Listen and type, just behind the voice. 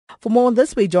For more on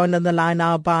this, we're joined on the line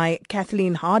now by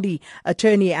Kathleen Hardy,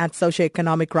 attorney at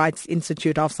Socioeconomic Rights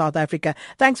Institute of South Africa.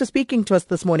 Thanks for speaking to us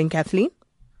this morning, Kathleen.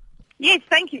 Yes,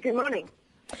 thank you. Good morning.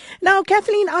 Now,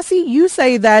 Kathleen, I see you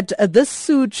say that this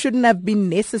suit shouldn't have been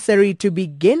necessary to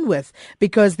begin with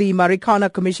because the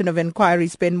Marikana Commission of Inquiry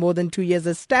spent more than 2 years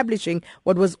establishing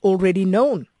what was already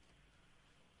known.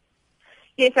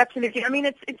 Yes, absolutely. I mean,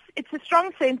 it's a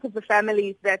strong sense of the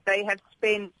families that they have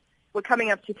spent. We're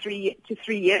coming up to 3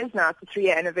 years now. It's a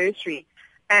 3-year anniversary,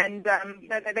 and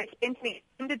they spent an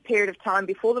extended period of time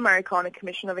before the Marikana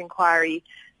Commission of Inquiry.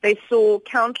 They saw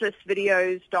countless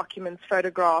videos, documents,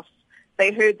 photographs.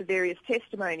 They heard the various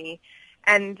testimony,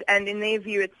 and in their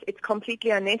view, it's completely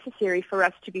unnecessary for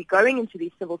us to be going into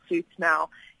these civil suits now.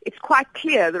 It's quite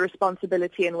clear the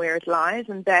responsibility and where it lies,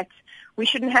 and that we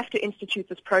shouldn't have to institute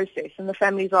this process. And the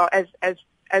families are, as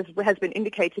has been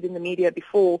indicated in the media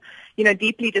before,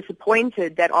 deeply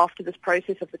disappointed that after this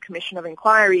process of the Commission of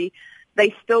Inquiry,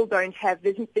 they still don't have,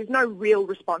 there's no real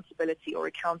responsibility or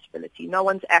accountability. No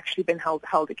one's actually been held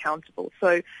accountable.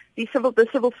 So the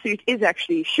civil suit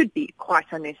should be quite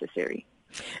unnecessary.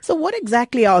 So what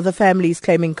exactly are the families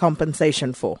claiming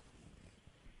compensation for?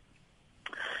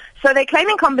 So they're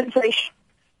claiming compensation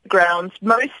grounds,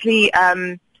 mostly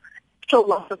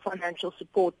loss of financial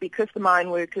support because the mine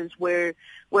workers were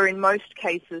in most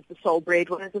cases the sole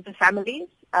breadwinners of the families.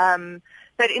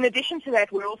 But in addition to that,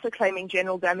 we're also claiming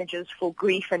general damages for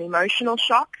grief and emotional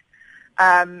shock.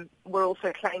 We're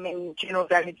also claiming general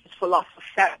damages for loss of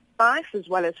family life as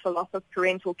well as for loss of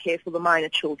parental care for the minor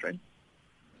children.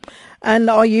 And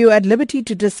are you at liberty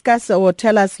to discuss or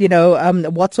tell us,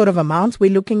 what sort of amounts we're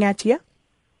looking at here?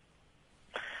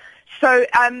 So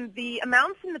the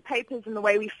amounts in the papers and the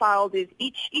way we filed is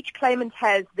each claimant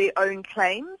has their own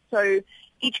claim. So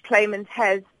each claimant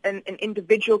has an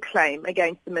individual claim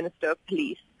against the Minister of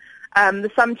Police. The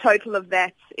sum total of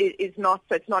that is not,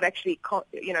 so it's not actually,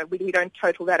 we don't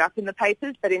total that up in the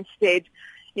papers, but instead,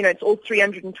 it's all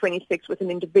 326 with an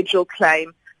individual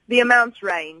claim. The amounts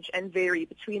range and vary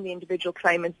between the individual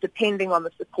claimants depending on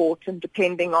the support and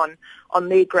depending on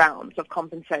their grounds of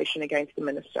compensation against the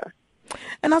Minister.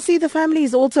 And I see the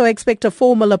families also expect a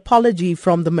formal apology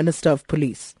from the Minister of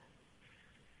Police.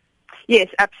 Yes,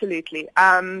 absolutely.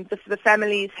 The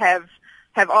families have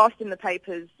asked in the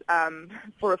papers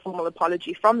for a formal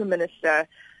apology from the Minister.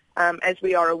 As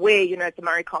we are aware, at the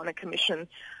Marikana Commission,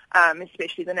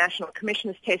 especially the National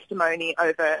Commissioner's testimony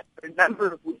over a number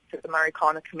of weeks at the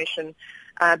Marikana Commission,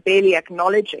 barely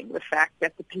acknowledging the fact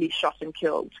that the police shot and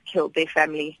killed their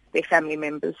family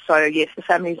members. So yes, the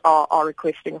families are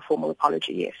requesting a formal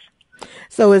apology. Yes.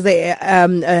 So is there?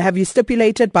 Have you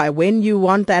stipulated by when you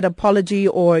want that apology,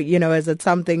 or is it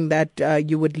something that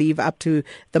you would leave up to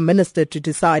the minister to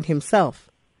decide himself?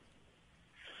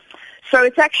 So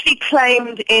it's actually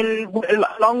claimed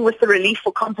along with the relief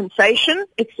for compensation.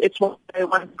 It's one of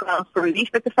the grounds for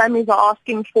relief that the families are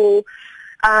asking for.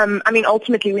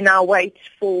 Ultimately, we now wait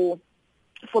for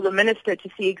the minister to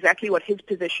see exactly what his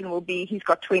position will be. He's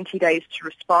got 20 days to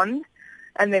respond,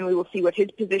 and then we will see what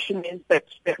his position is. But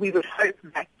we would hope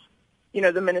that,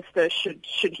 the minister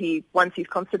should he, once he's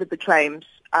considered the claims,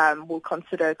 will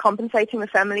consider compensating the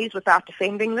families without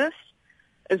defending this,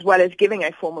 as well as giving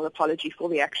a formal apology for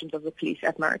the actions of the police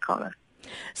at Marikana.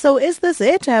 So is this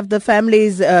it? Have the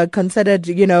families considered,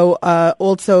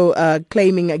 also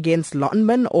claiming against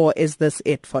Lonmin, or is this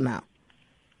it for now?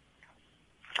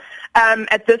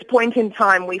 At this point in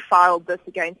time, we filed this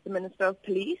against the Minister of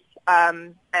Police,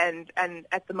 and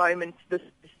at the moment, this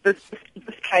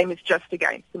claim is just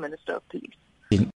against the Minister of Police.